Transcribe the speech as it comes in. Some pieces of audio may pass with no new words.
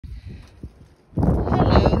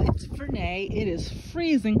It's Vernay. It is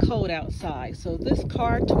freezing cold outside, so this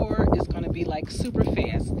car tour is going to be like super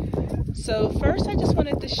fast. So first I just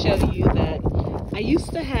wanted to show you that I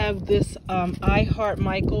used to have this I Heart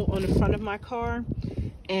Michael on the front of my car,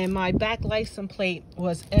 and my back license plate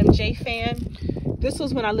was MJ Fan. This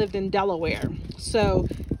was when I lived in Delaware. So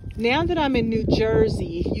now that I'm in New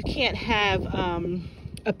Jersey, you can't have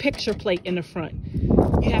a picture plate in the front.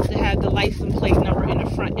 You have to have the license plate number in the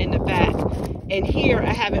front and the back. And here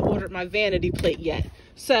I haven't ordered my vanity plate yet.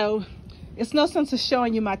 So it's no sense of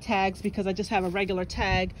showing you my tags because I just have a regular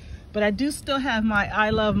tag. But I do still have my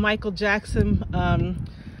I Love Michael Jackson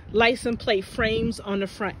license plate frames on the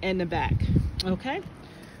front and the back. Okay?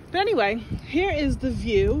 But anyway, here is the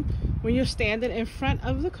view when you're standing in front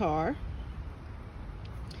of the car.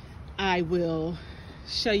 I will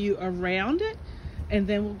show you around it and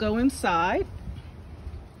then we'll go inside.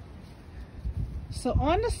 So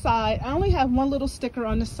on the side, I only have one little sticker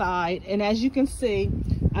on the side, and as you can see,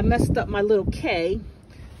 I messed up my little K,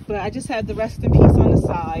 but I just have the rest in peace on the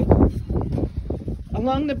side.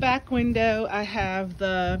 Along the back window, I have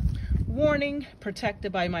the warning,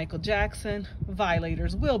 protected by Michael Jackson,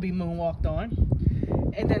 violators will be moonwalked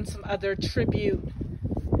on, and then some other tribute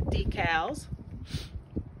decals.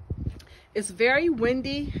 It's very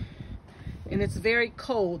windy and it's very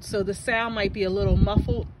cold, so the sound might be a little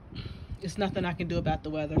muffled. It's nothing I can do about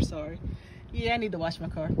the weather, sorry. Yeah, I need to wash my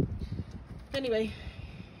car. Anyway,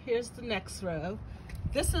 here's the next row.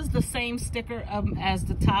 This is the same sticker as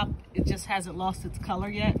the top. It just hasn't lost its color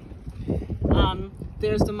yet.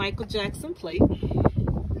 There's the Michael Jackson plate.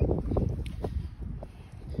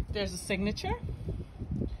 There's a signature.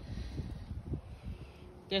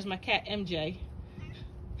 There's my cat, MJ.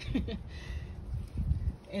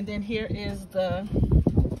 And then here is the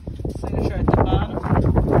signature at the bottom.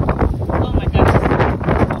 Oh my God,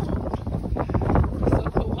 it's so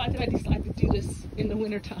cold. Why did I decide to do this in the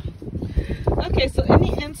wintertime? Okay, so in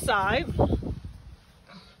the inside,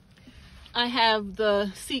 I have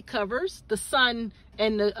the seat covers. The sun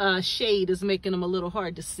and the shade is making them a little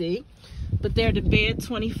hard to see, but they're the Bed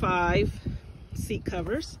 25 seat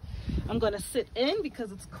covers. I'm gonna sit in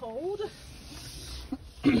because it's cold.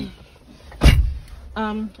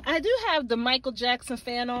 I do have the Michael Jackson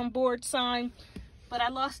fan on board sign, but I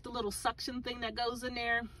lost the little suction thing that goes in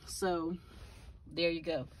there, so there you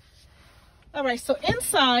go. All right, so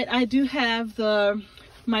inside I do have the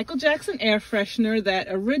Michael Jackson air freshener that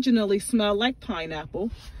originally smelled like pineapple.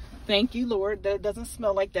 Thank you, Lord, that it doesn't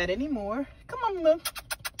smell like that anymore. Come on, Lou.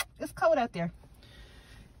 It's cold out there.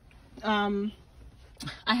 I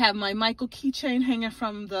have my Michael keychain hanging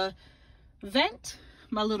from the vent,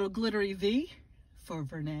 my little glittery V for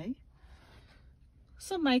Vernay.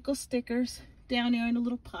 Some Michael stickers down there in a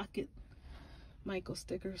little pocket. Michael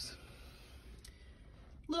stickers.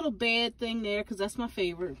 Little bed thing there because that's my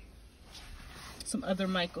favorite. Some other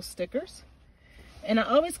Michael stickers. And I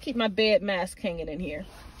always keep my bed mask hanging in here.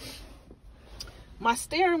 My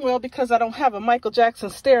steering wheel, because I don't have a Michael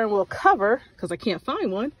Jackson steering wheel cover, because I can't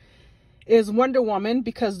find one, is Wonder Woman,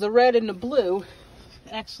 because the red and the blue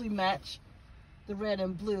actually match the red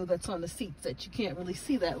and blue that's on the seats that you can't really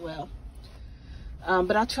see that well.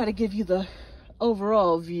 But I'll try to give you the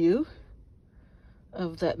overall view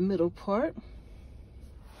of that middle part.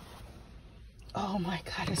 Oh my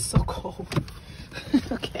God, it's so cold.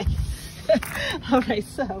 Okay. All right,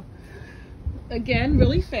 so again,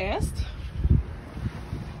 really fast.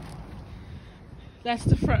 That's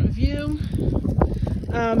the front view.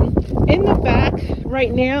 In the back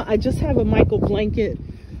right now, I just have a Michael blanket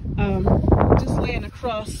just laying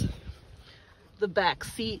across the back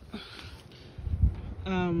seat.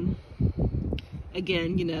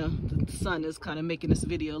 Again, you know, the sun is kind of making this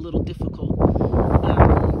video a little difficult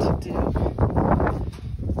to do.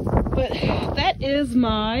 But that is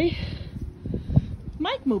my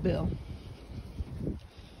Mike-mobile.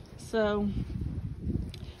 So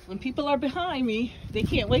when people are behind me, they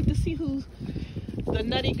can't wait to see who the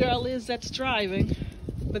nutty girl is that's driving.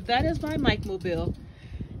 But that is my Mike-mobile.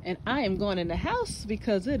 And I am going in the house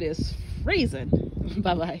because it is freezing.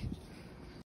 Bye-bye.